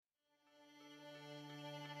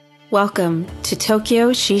Welcome to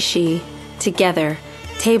Tokyo Shishi. Together,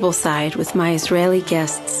 tableside with my Israeli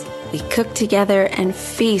guests, we cook together and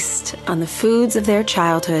feast on the foods of their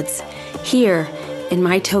childhoods here in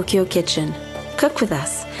my Tokyo kitchen. Cook with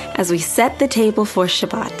us as we set the table for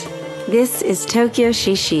Shabbat. This is Tokyo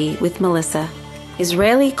Shishi with Melissa.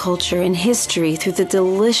 Israeli culture and history through the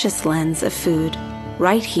delicious lens of food,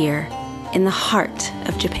 right here in the heart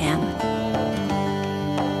of Japan.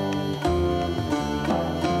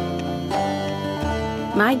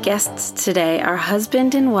 My guests today are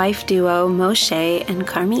husband and wife duo Moshe and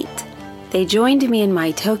Carmit. They joined me in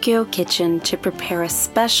my Tokyo kitchen to prepare a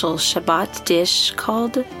special Shabbat dish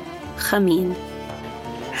called chamin.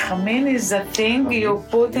 Chamin is a thing you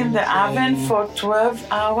put in the oven for 12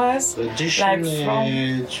 hours. Traditional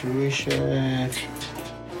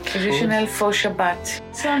for Shabbat.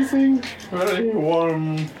 Something very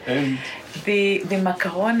warm and... The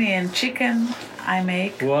macaroni and chicken I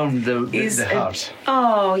make warm the heart.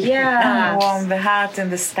 Oh, yeah. Warm the heart and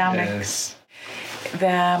the stomach. Yes.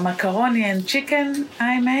 The macaroni and chicken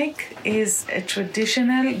I make is a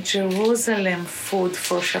traditional Jerusalem food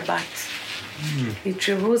for Shabbat. It's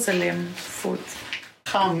Jerusalem food.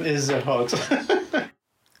 Cham is hot.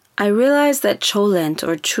 I realized that cholent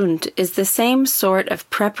or chunt is the same sort of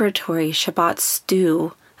preparatory Shabbat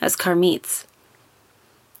stew as Carmit's.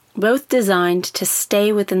 Both designed to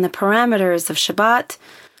stay within the parameters of Shabbat,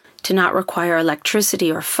 to not require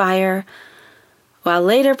electricity or fire, while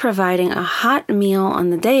later providing a hot meal on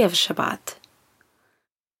the day of Shabbat.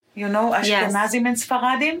 You know Ashkenazim and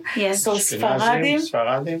Sfaradim? Yes. So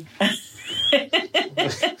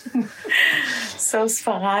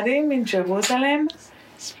Sfaradim in Jerusalem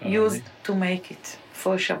used to make it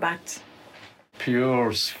for Shabbat.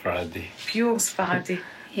 Pure Sephardi. Pure Sephardi.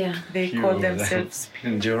 Yeah. They call themselves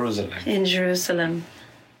in Jerusalem. In Jerusalem.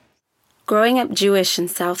 Growing up Jewish in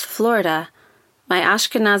South Florida, my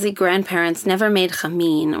Ashkenazi grandparents never made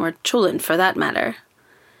chamin, or cholent for that matter.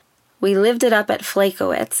 We lived it up at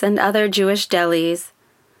Flakowitz and other Jewish delis.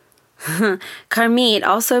 Carmit,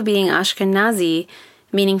 also being Ashkenazi,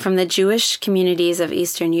 meaning from the Jewish communities of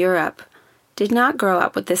Eastern Europe, did not grow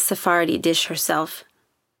up with this Sephardi dish herself.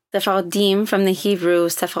 Sephardim, from the Hebrew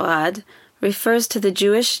Sepharad, refers to the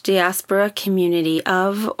Jewish diaspora community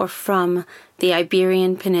of or from the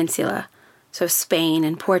Iberian Peninsula, so Spain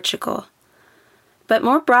and Portugal. But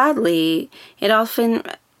more broadly, it often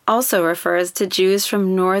also refers to Jews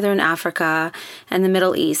from Northern Africa and the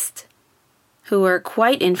Middle East, who were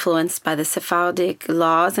quite influenced by the Sephardic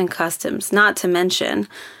laws and customs, not to mention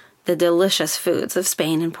the delicious foods of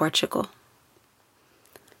Spain and Portugal.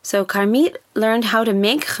 So Carmit learned how to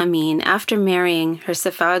make chamin after marrying her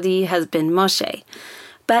Sephardi husband Moshe,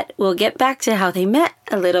 but we'll get back to how they met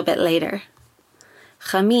a little bit later.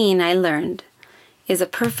 Chamin, I learned, is a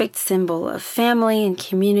perfect symbol of family and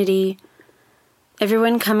community,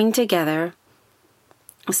 everyone coming together,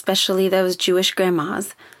 especially those Jewish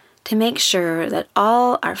grandmas, to make sure that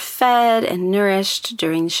all are fed and nourished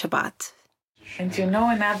during Shabbat. And you know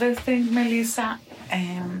another thing, Melissa?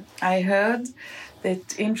 I heard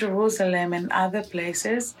that in Jerusalem and other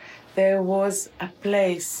places, there was a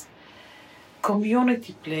place,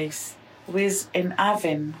 community place, with an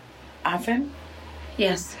oven. Oven?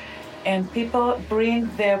 Yes. And people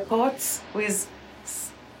bring their pots with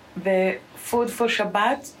the food for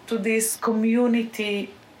Shabbat to this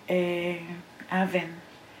community oven.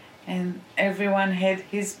 And everyone had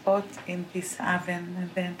his pot in this oven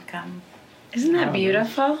and then come. Isn't that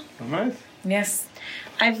beautiful? Right? Yes.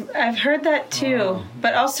 I've heard that too,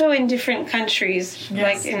 but also in different countries,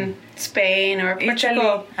 like in Spain or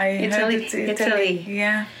Portugal. Italy.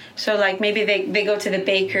 Yeah. So like maybe they go to the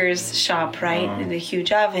baker's shop, right, in the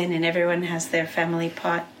huge oven, and everyone has their family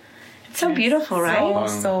pot. It's so beautiful, right?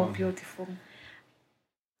 So beautiful.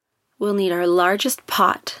 We'll need our largest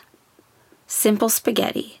pot, simple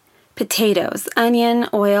spaghetti, potatoes, onion,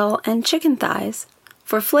 oil, and chicken thighs.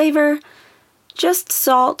 For flavor, just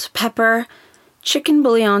salt, pepper, chicken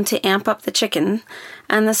bouillon to amp up the chicken,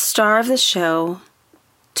 and the star of the show,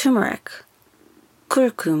 turmeric,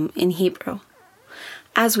 kurkum in Hebrew.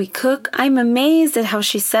 As we cook, I'm amazed at how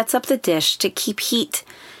she sets up the dish to keep heat,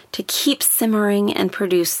 to keep simmering and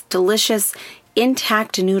produce delicious,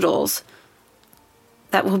 intact noodles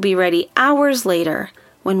that will be ready hours later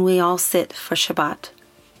when we all sit for Shabbat.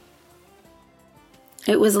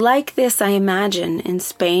 It was like this, I imagine, in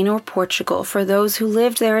Spain or Portugal for those who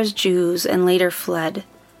lived there as Jews and later fled.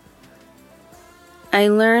 I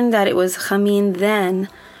learned that it was chamin then,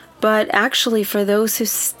 but actually for those who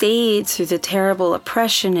stayed through the terrible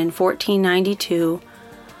oppression in 1492,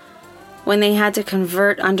 when they had to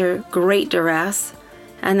convert under great duress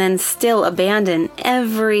and then still abandon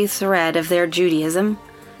every thread of their Judaism,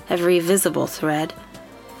 every visible thread,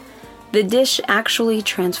 the dish actually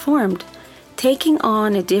transformed, taking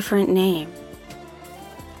on a different name.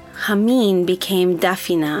 Hamin became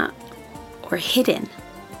dafina, or hidden.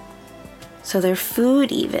 So their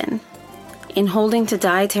food even, in holding to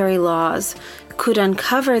dietary laws, could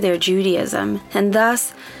uncover their Judaism and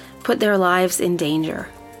thus put their lives in danger.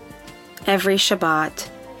 Every Shabbat,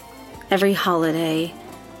 every holiday,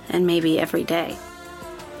 and maybe every day.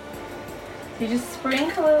 You just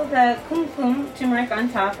sprinkle the kumkum turmeric on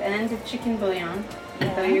top and the chicken bouillon.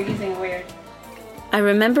 So you're using weird. I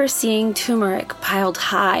remember seeing turmeric piled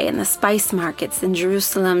high in the spice markets in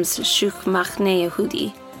Jerusalem's Shuk Machne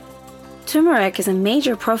Yehudi. Turmeric is a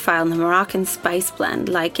major profile in the Moroccan spice blend,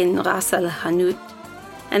 like in Ras Al Hanout.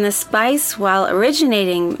 And the spice, while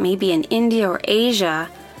originating maybe in India or Asia,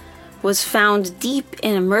 was found deep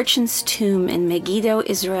in a merchant's tomb in Megiddo,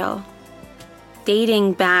 Israel,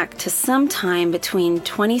 dating back to sometime between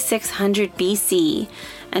 2600 BC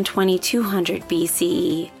and 2200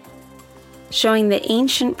 BCE, showing the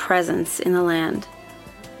ancient presence in the land.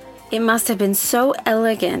 It must have been so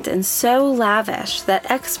elegant and so lavish that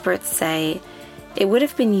experts say it would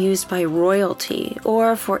have been used by royalty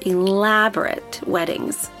or for elaborate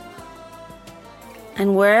weddings.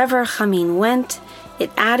 And wherever Hamin went,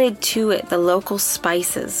 it added to it the local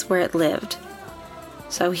spices where it lived.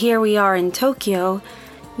 So here we are in Tokyo,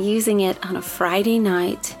 using it on a Friday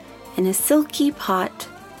night in a silky pot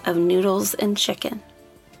of noodles and chicken.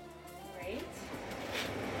 Great.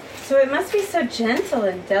 So it must be so gentle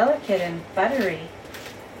and delicate and buttery.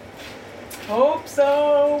 Hope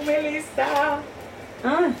so, Melissa.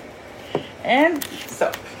 And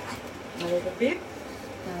so, a little bit.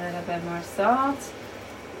 A little bit more salt.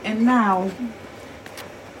 And now,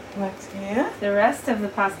 what's here? The rest of the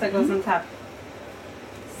pasta goes on top.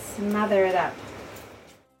 Smother it up.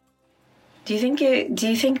 Do you think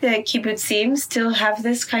that kibbutzim still have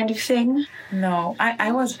this kind of thing? No,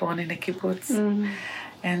 I was born in a kibbutz,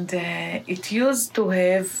 and it used to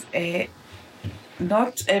have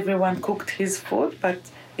not everyone cooked his food, but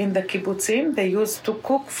in the kibbutzim they used to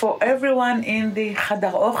cook for everyone in the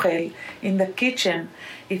chadar ochel, in the kitchen.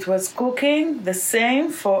 It was cooking the same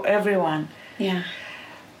for everyone. Yeah.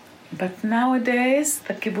 But nowadays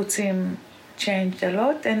the kibbutzim changed a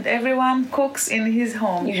lot, and everyone cooks in his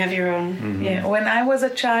home. You have your own. Mm-hmm. Yeah. When I was a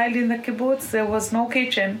child in the kibbutz, there was no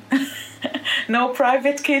kitchen, no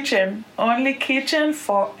private kitchen, only kitchen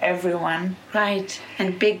for everyone. Right,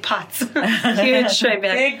 and big pots, huge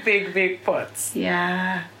big pots.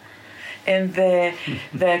 Yeah. And the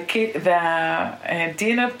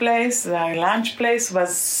dinner place, the lunch place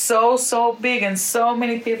was so big, and so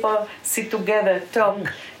many people sit together,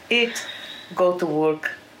 talk, eat, go to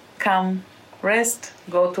work, come, rest,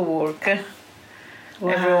 go to work.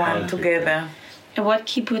 Wow. Everyone together. And what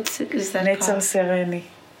kibbutz is that Netzer called? Sereni.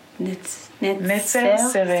 Netzer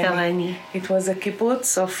Sereni. It was a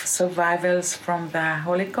kibbutz of survivors from the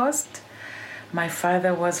Holocaust. My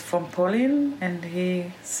father was from Poland, and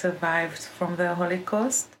he survived from the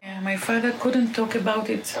Holocaust. Yeah, my father couldn't talk about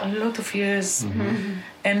it a lot of years,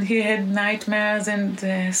 and he had nightmares and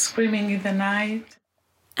screaming in the night.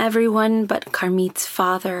 Everyone but Carmit's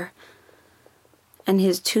father and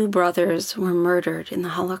his 2 brothers were murdered in the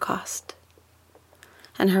Holocaust.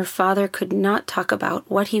 And her father could not talk about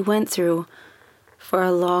what he went through for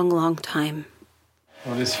a long, long time.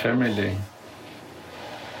 What is family?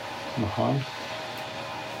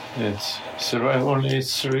 It's only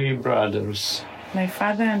 3 brothers. My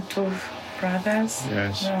father and 2 brothers.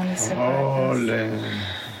 Yes, were only all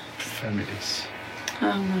families.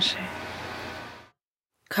 Oh, Moshe.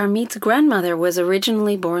 Carmit's grandmother was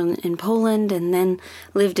originally born in Poland and then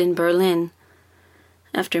lived in Berlin.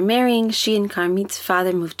 After marrying, she and Carmit's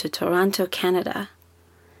father moved to Toronto, Canada.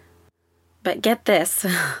 But get this,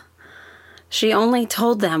 she only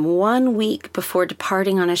told them 1 week before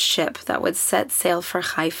departing on a ship that would set sail for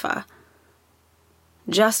Haifa,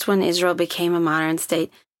 just when Israel became a modern state.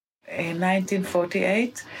 In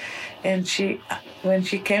 1948, and when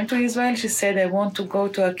she came to Israel, she said, I want to go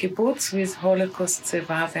to a kibbutz with Holocaust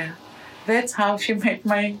survivor. That's how she met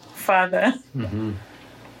my father. Mm-hmm.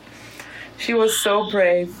 She was so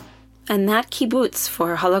brave. And that kibbutz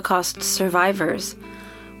for Holocaust survivors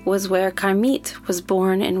was where Carmit was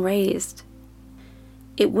born and raised.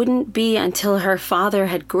 It wouldn't be until her father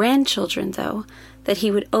had grandchildren, though, that he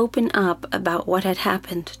would open up about what had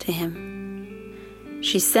happened to him.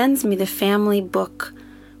 She sends me the family book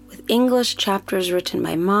with English chapters written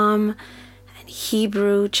by Mom and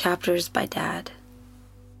Hebrew chapters by Dad.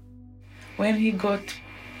 When he got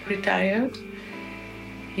retired,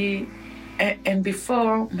 And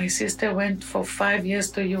before, my sister went for 5 years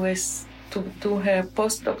to US to do her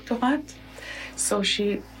postdoctorate. So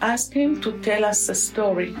she asked him to tell us a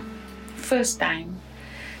story, first time.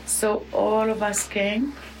 So all of us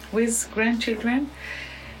came with grandchildren,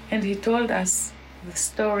 and he told us the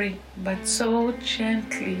story, but so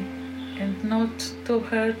gently and not to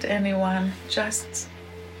hurt anyone, just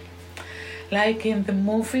like in the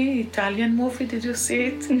movie, Italian movie. Did you see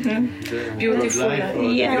it? Mm-hmm. Beautiful.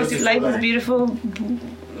 Life is beautiful.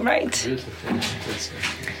 Right. Beautiful.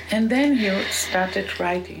 And then he started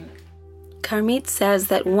writing. Carmit says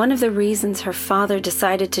that one of the reasons her father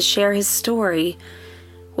decided to share his story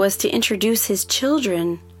was to introduce his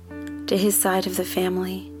children to his side of the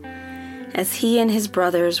family, as he and his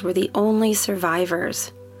brothers were the only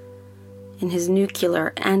survivors in his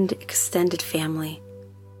nuclear and extended family.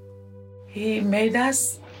 He made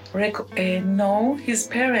us know his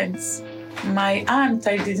parents. My aunt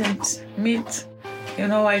I didn't meet.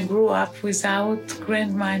 I grew up without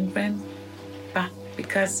grandma and grandpa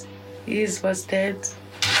because his was dead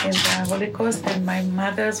in the Holocaust and my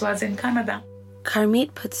mother's was in Canada.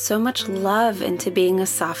 Carmit put so much love into being a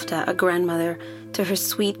savta, a grandmother, to her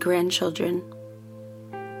sweet grandchildren.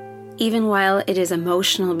 Even while it is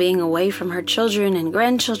emotional being away from her children and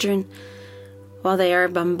grandchildren, while they are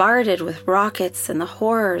bombarded with rockets and the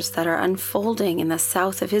horrors that are unfolding in the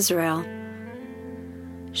south of Israel,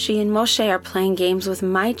 she and Moshe are playing games with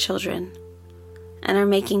my children and are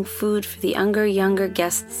making food for the younger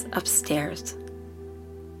guests upstairs.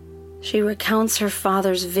 She recounts her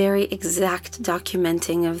father's very exact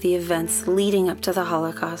documenting of the events leading up to the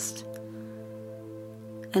Holocaust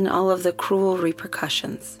and all of the cruel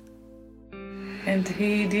repercussions. And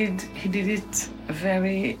he did it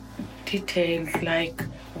very detailed, like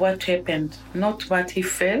what happened, not what he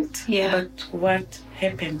felt, but what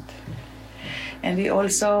happened. And he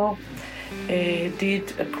also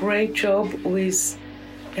did a great job with,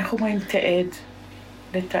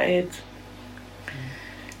 לתעד.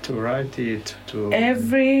 To write it, to...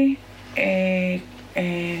 Every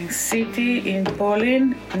city in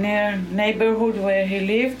Poland, near neighborhood where he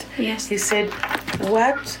lived, he said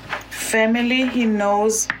what family he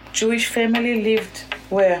knows, Jewish family lived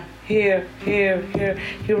where, here.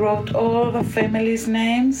 He wrote all the families'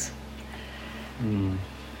 names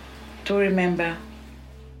to remember.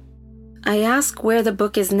 I ask where the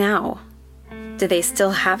book is now. Do they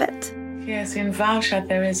still have it? Yes, in Warsaw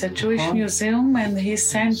there is a Jewish museum, and he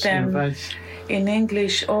sent them in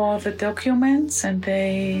English all the documents, and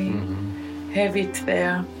they have it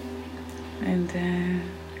there. And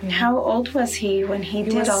how old was he when he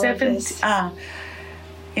did all of this?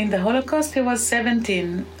 In the Holocaust he was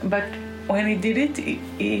 17, but when he did it,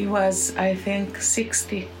 he was, I think,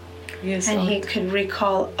 60 years old. And he could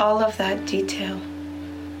recall all of that detail.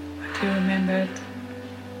 He remembered.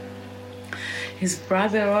 His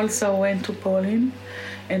brother also went to Poland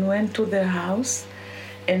and went to their house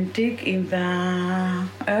and dig in the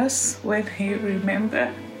earth when he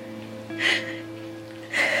remembered.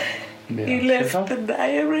 He left the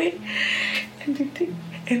diary and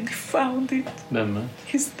he found it.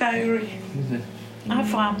 His diary.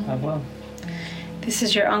 Avram. This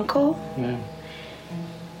is your uncle? Yeah.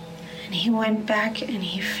 And he went back and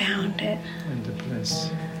he found it. In the place.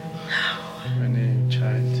 When he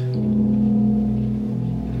child.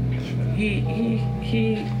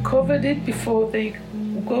 He covered it before they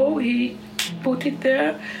go. He put it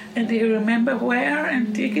there and he remembered where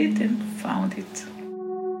and dig it and found it.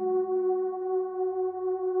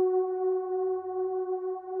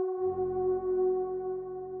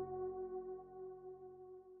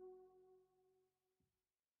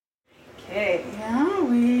 Okay.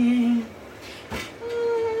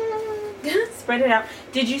 Yeah, spread it out.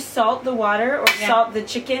 Did you salt the water or salt the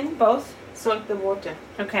chicken? Both? Salt the water.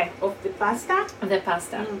 Okay. Of the pasta. The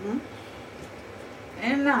pasta. Mm-hmm.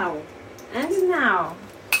 And now.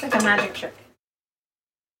 It's like a magic trick.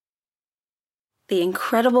 The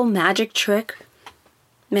incredible magic trick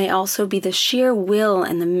may also be the sheer will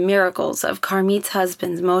and the miracles of Carmit's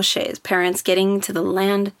husband, Moshe's parents getting to the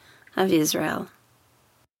land of Israel.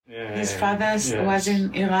 His father was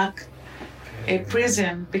in Iraq, a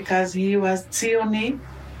prison, because he was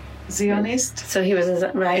Zionist. So he was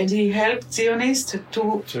right. And he helped Zionists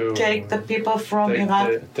to take the people from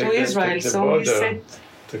Iraq to Israel. So he sat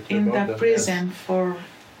in the prison for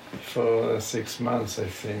 6 months, I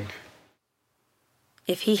think.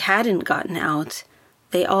 If he hadn't gotten out,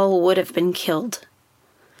 they all would have been killed.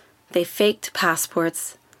 They faked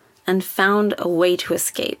passports and found a way to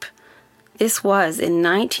escape. This was in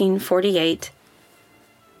 1948,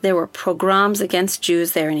 There were pogroms against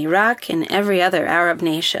Jews there in Iraq and every other Arab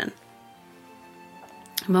nation.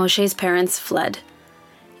 Moshe's parents fled.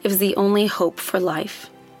 It was the only hope for life.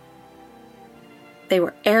 They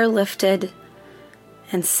were airlifted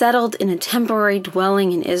and settled in a temporary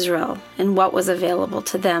dwelling in Israel in what was available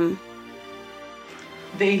to them.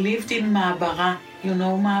 They lived in Ma'abara. You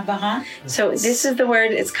know Ma'abara? So this is the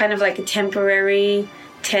word, it's kind of like a temporary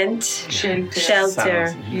tent,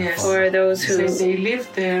 shelter Yes. for those who... So they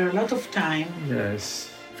lived there a lot of time.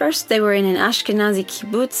 Yes. First they were in an Ashkenazi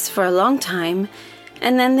kibbutz for a long time,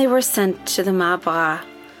 and then they were sent to the Ma'abara.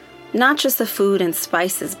 Not just the food and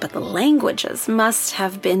spices, but the languages must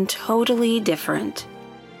have been totally different.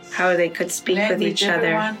 How they could speak with each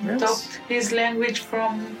other. Everyone talked his language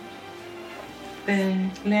from the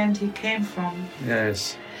land he came from.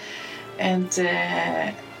 Yes. And,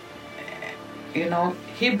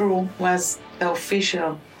 Hebrew was the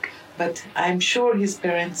official, but I'm sure his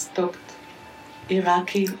parents talked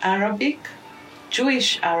Iraqi Arabic,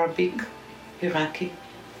 Jewish Arabic, Iraqi.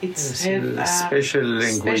 It's a special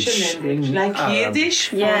language. Like Arab. Yiddish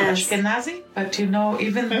for Ashkenazi. But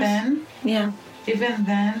even then,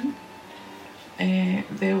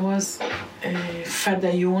 there was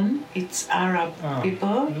Fadayun, it's Arab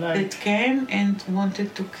people that came and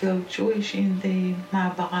wanted to kill Jewish in the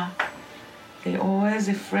Ma'abara. They're always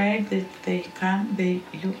afraid that they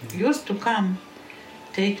used to come,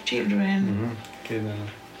 take children.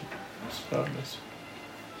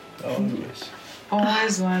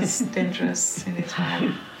 Always was dangerous in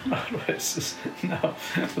Israel. Always, no,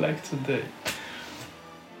 like today.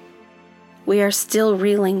 We are still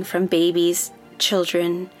reeling from babies,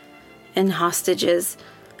 children, and hostages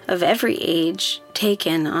of every age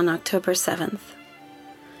taken on October 7th.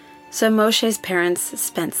 So Moshe's parents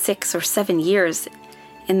spent 6 or 7 years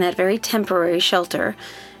in that very temporary shelter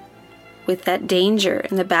with that danger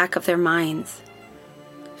in the back of their minds.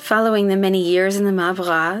 Following the many years in the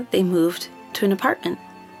Ma'abara, they moved to an apartment.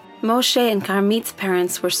 Moshe and Carmit's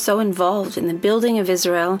parents were so involved in the building of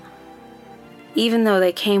Israel, even though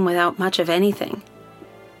they came without much of anything.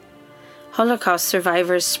 Holocaust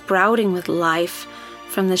survivors sprouting with life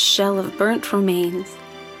from the shell of burnt remains,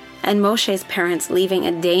 and Moshe's parents leaving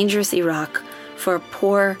a dangerous Iraq for a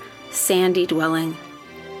poor, sandy dwelling.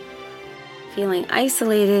 Feeling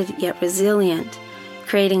isolated yet resilient,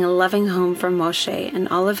 creating a loving home for Moshe and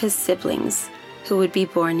all of his siblings who would be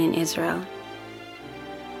born in Israel.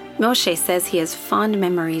 Moshe says he has fond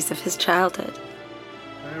memories of his childhood.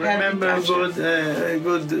 I remember good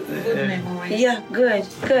memories. Yeah, good.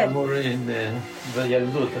 memory in the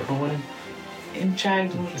Yaldut, In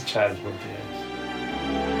childhood. childhood,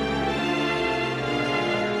 yes.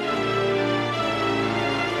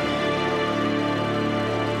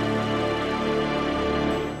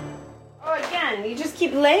 Oh, again, you just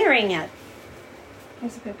keep layering it.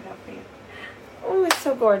 Here's a paper towel for you. Oh, it's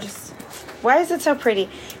so gorgeous. Why is it so pretty?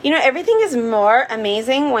 Everything is more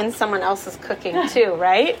amazing when someone else is cooking too,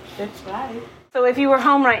 right? That's right. So if you were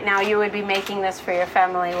home right now, you would be making this for your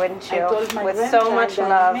family, wouldn't you? I told my with so much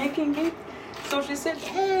love. making it. So she said,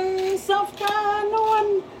 Sofka, no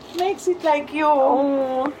one makes it like you.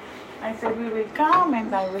 Oh, I said, we will come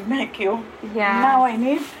and I will make you. yeah. Now I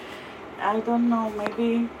need, I don't know,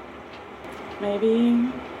 maybe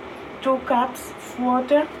 2 cups of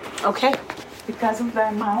water Okay. because of the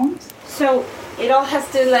amount. So it all has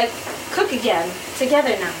to cook again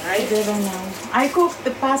together now, right? I don't know. I cooked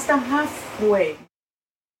the pasta halfway.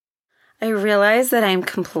 I realize that I'm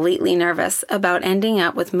completely nervous about ending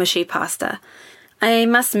up with mushy pasta. I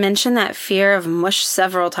must mention that fear of mush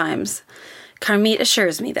several times. Carmit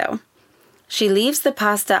assures me, though. She leaves the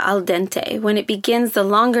pasta al dente when it begins the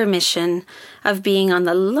longer mission of being on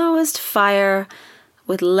the lowest fire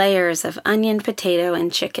with layers of onion, potato,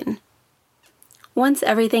 and chicken. Once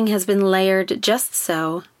everything has been layered just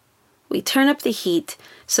so, we turn up the heat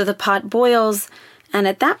so the pot boils, and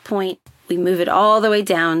at that point, we move it all the way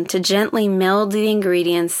down to gently meld the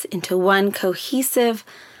ingredients into one cohesive,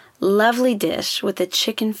 lovely dish with the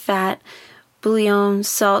chicken fat, bouillon,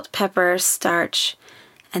 salt, pepper, starch,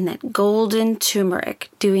 and that golden turmeric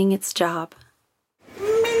doing its job.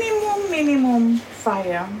 Minimum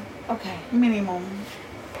fire. Okay. Minimum.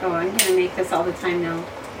 Oh, I'm going to make this all the time now.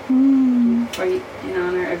 For in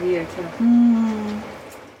honor of you, too.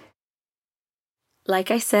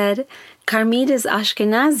 Like I said, Carmit is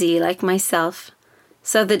Ashkenazi like myself,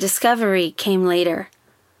 so the discovery came later.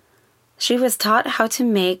 She was taught how to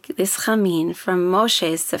make this chamin from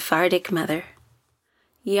Moshe's Sephardic mother.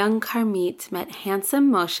 Young Carmit met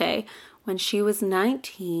handsome Moshe when she was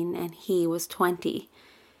 19 and he was 20.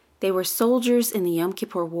 They were soldiers in the Yom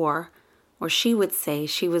Kippur War, or she would say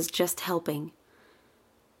she was just helping.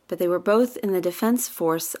 But they were both in the defense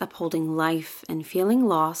force upholding life and feeling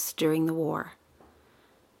lost during the war.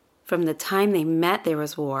 From the time they met, there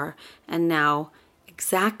was war, and now,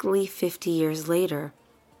 exactly 50 years later,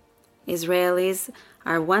 Israelis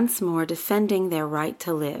are once more defending their right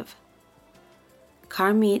to live.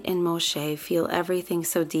 Carmit and Moshe feel everything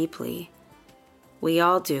so deeply. We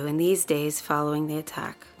all do in these days following the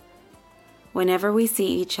attack. Whenever we see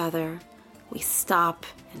each other, we stop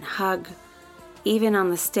and hug. Even on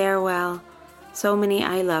the stairwell, so many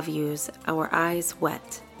I love yous, our eyes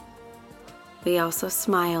wet. We also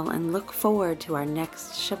smile and look forward to our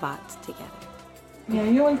next Shabbat together. Yeah,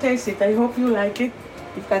 you will taste it. I hope you like it.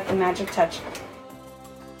 You've got the magic touch.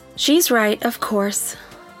 She's right, of course.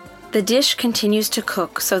 The dish continues to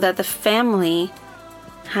cook so that the family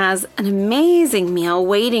has an amazing meal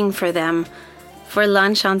waiting for them for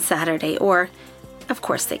lunch on Saturday, or, of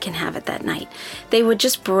course, they can have it that night. They would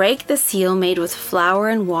just break the seal made with flour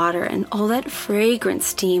and water, and all that fragrant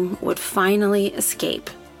steam would finally escape.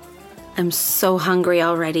 I'm so hungry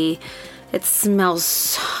already. It smells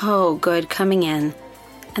so good coming in,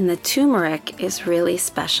 and the turmeric is really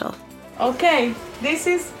special. Okay, this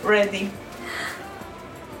is ready.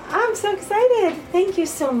 I'm so excited. Thank you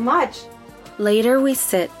so much. Later we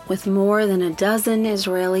sit with more than a dozen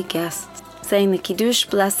Israeli guests, saying the Kiddush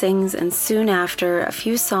blessings, and soon after a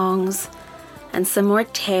few songs and some more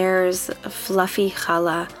tears of fluffy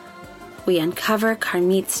challah, we uncover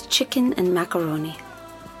Carmit's chicken and macaroni.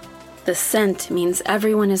 The scent means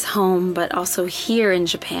everyone is home, but also here in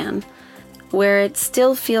Japan, where it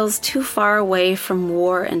still feels too far away from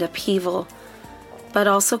war and upheaval, but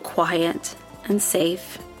also quiet and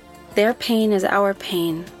safe. Their pain is our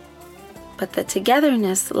pain, but the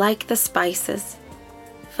togetherness, like the spices,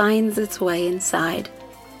 finds its way inside.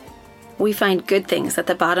 We find good things at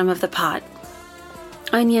the bottom of the pot.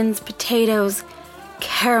 Onions, potatoes,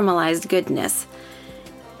 caramelized goodness.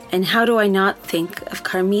 And how do I not think of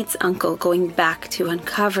Carmit's uncle going back to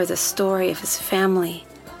uncover the story of his family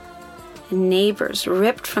and neighbors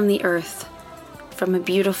ripped from the earth, from a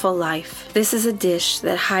beautiful life. This is a dish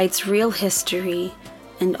that hides real history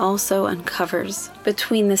and also uncovers.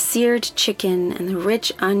 Between the seared chicken and the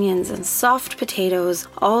rich onions and soft potatoes,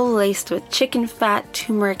 all laced with chicken fat,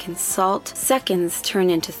 turmeric, and salt, seconds turn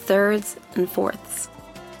into thirds and fourths.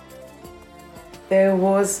 There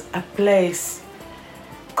was a place,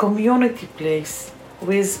 community place,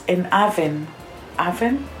 with an oven.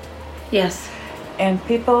 Oven? Yes. And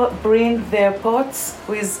people bring their pots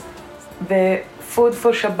with the food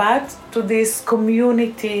for Shabbat to this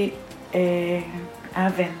community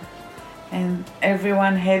oven. And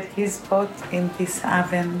everyone had his pot in this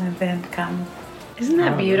oven and then come. Isn't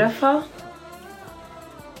that beautiful?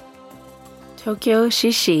 Tokyo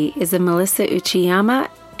Shishi is a Melissa Uchiyama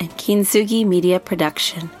and Kintsugi media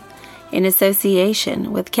production in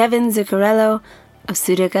association with Kevin Zuccarello of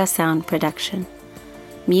Sudaga Sound Production.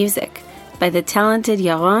 Music by the talented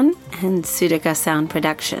Yaron and Sudaga Sound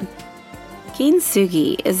Production.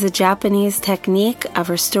 Kintsugi is a Japanese technique of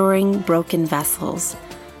restoring broken vessels,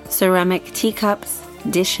 ceramic teacups,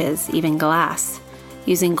 dishes, even glass,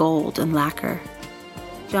 using gold and lacquer.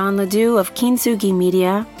 John Ledoux of Kintsugi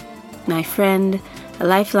Media, my friend, a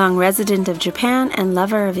lifelong resident of Japan and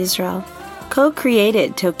lover of Israel,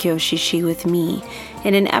 co-created Tokyo Shishi with me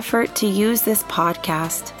in an effort to use this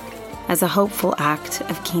podcast as a hopeful act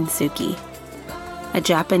of Kintsugi, a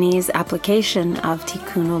Japanese application of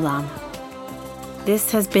Tikkun Olam.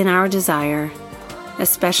 This has been our desire,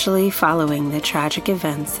 especially following the tragic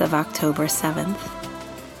events of October 7th.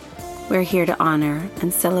 We're here to honor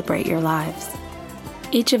and celebrate your lives.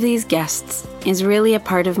 Each of these guests is really a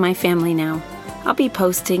part of my family now. I'll be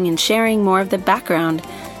posting and sharing more of the background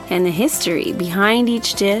and the history behind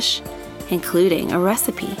each dish, including a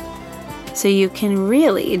recipe, so you can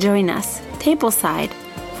really join us tableside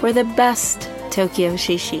for the best Tokyo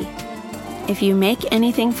Shishi. If you make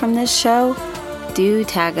anything from this show, do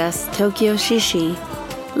tag us Tokyo Shishi,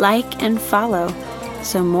 like and follow,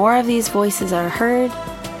 so more of these voices are heard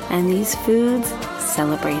and these foods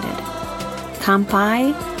celebrated.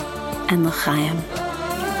 Kampai and l'chaim.